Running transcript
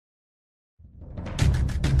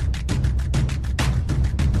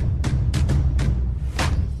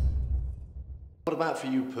about for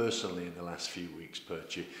you personally in the last few weeks,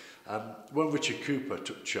 Perchy? When Richard Cooper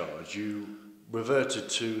took charge, you reverted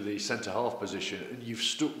to the centre-half position and you've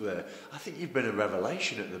stuck there. I think you've been a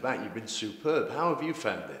revelation at the back. You've been superb. How have you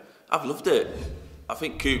found it? I've loved it. I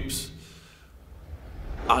think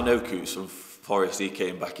I know Coops from Forest. He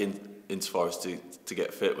came back into Forest to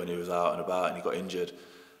get fit when he was out and about and he got injured.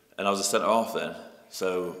 And I was a centre-half then.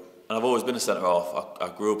 So, and I've always been a centre-half. I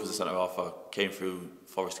grew up as a centre-half. I came through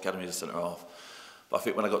Forest Academy as a centre-half. But I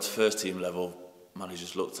think when I got to first team level,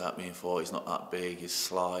 managers looked at me and thought, he's not that big, he's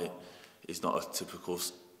slight, he's not a typical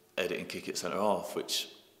edit and kick at centre-half, which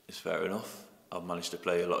is fair enough. I've managed to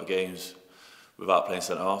play a lot of games without playing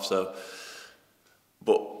centre-half. So,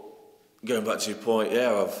 but going back to your point,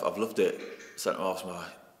 yeah, I've loved it. Centre-half's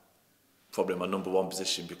probably my number one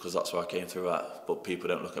position because that's where I came through at. But people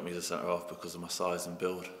don't look at me as a centre-half because of my size and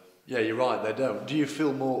build. Yeah, you're right, they don't. Do you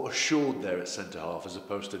feel more assured there at centre-half as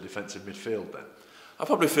opposed to defensive midfield then? I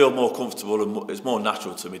probably feel more comfortable and it's more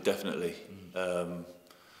natural to me, definitely.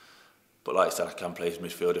 But like I said, I can play as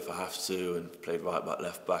midfield if I have to and play right back,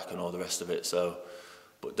 left back and all the rest of it. So,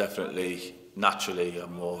 but definitely, naturally,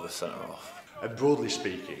 I'm more of a centre-half. And broadly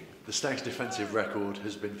speaking, the Stags' defensive record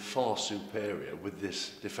has been far superior with this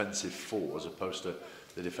defensive 4 as opposed to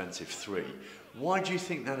the defensive 3. Why do you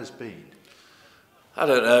think that has been? I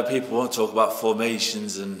don't know. People want to talk about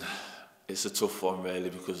formations and it's a tough one really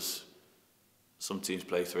because some teams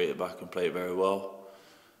play 3 at the back and play it very well.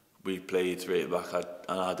 We played 3 at the back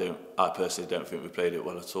and I personally don't think we played it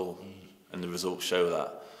well at all. And the results show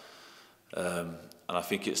that. And I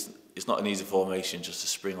think it's not an easy formation just to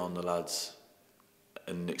spring on the lads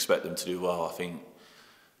and expect them to do well. I think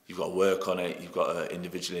you've got to work on it. You've got to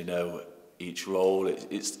individually know each role.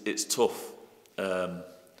 It's tough. And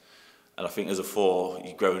I think as a 4,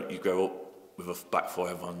 you grow up with a back 4.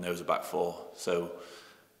 Everyone knows a back 4. So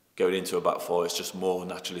going into a back 4, it's just more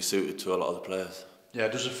naturally suited to a lot of the players. Yeah,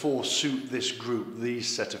 does a 4 suit this group, these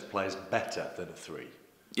set of players, better than a 3?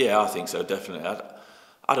 Yeah, I think so, definitely.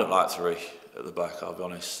 I don't like 3 at the back, I'll be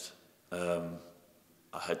honest. I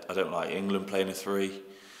don't like England playing a 3.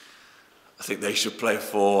 I think they should play a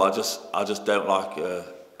 4. I just don't like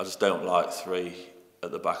 3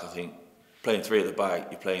 at the back. I think playing 3 at the back,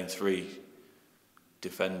 you're playing 3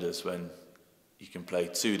 defenders when you can play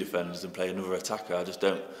 2 defenders and play another attacker. I just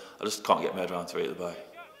can't get my head around 3 at the back.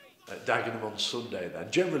 At Dagenham on Sunday then,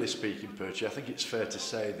 generally speaking, Perchy, I think it's fair to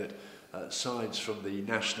say that sides from the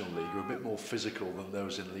National League are a bit more physical than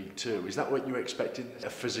those in League Two. Is that what you're expecting, a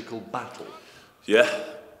physical battle? Yeah,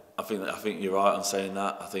 I think you're right on saying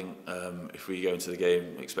that. I think if we go into the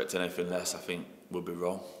game expecting anything less, I think we'll be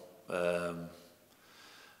wrong.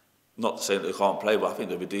 Not to say that they can't play, but I think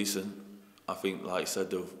they'll be decent. I think, like I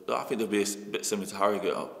said, I think they'll be a bit similar to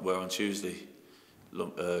Harrogate were on Tuesday.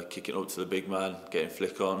 Kicking up to the big man, getting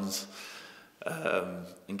flick-ons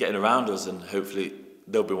and getting around us, and hopefully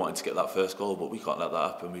they'll be wanting to get that first goal, but we can't let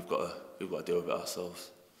that happen. We've got to deal with it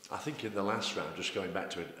ourselves. I think in the last round, just going back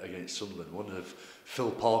to it against Sunderland, one of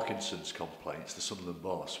Phil Parkinson's complaints, the Sunderland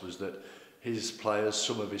boss, was that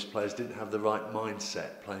some of his players didn't have the right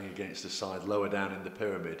mindset playing against a side lower down in the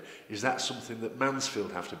pyramid. Is that something that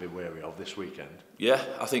Mansfield have to be wary of this weekend? Yeah,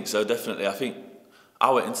 I think so, definitely. I think I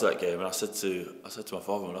went into that game and I said to my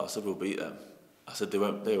father-in-law, I said, we'll beat them. I said they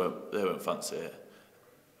won't fancy it.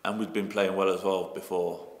 And we'd been playing well as well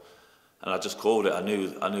before. And I just called it. I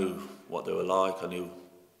knew what they were like. I knew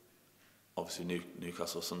obviously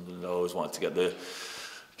Newcastle, Sunderland. I always wanted to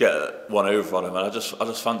get one over on them, and I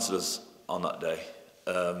just fancied us on that day.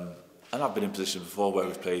 And I've been in positions before where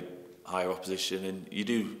we've played higher opposition, and you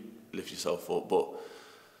do lift yourself up, but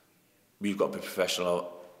we've got to be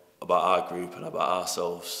professional about our group and about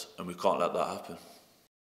ourselves, and we can't let that happen.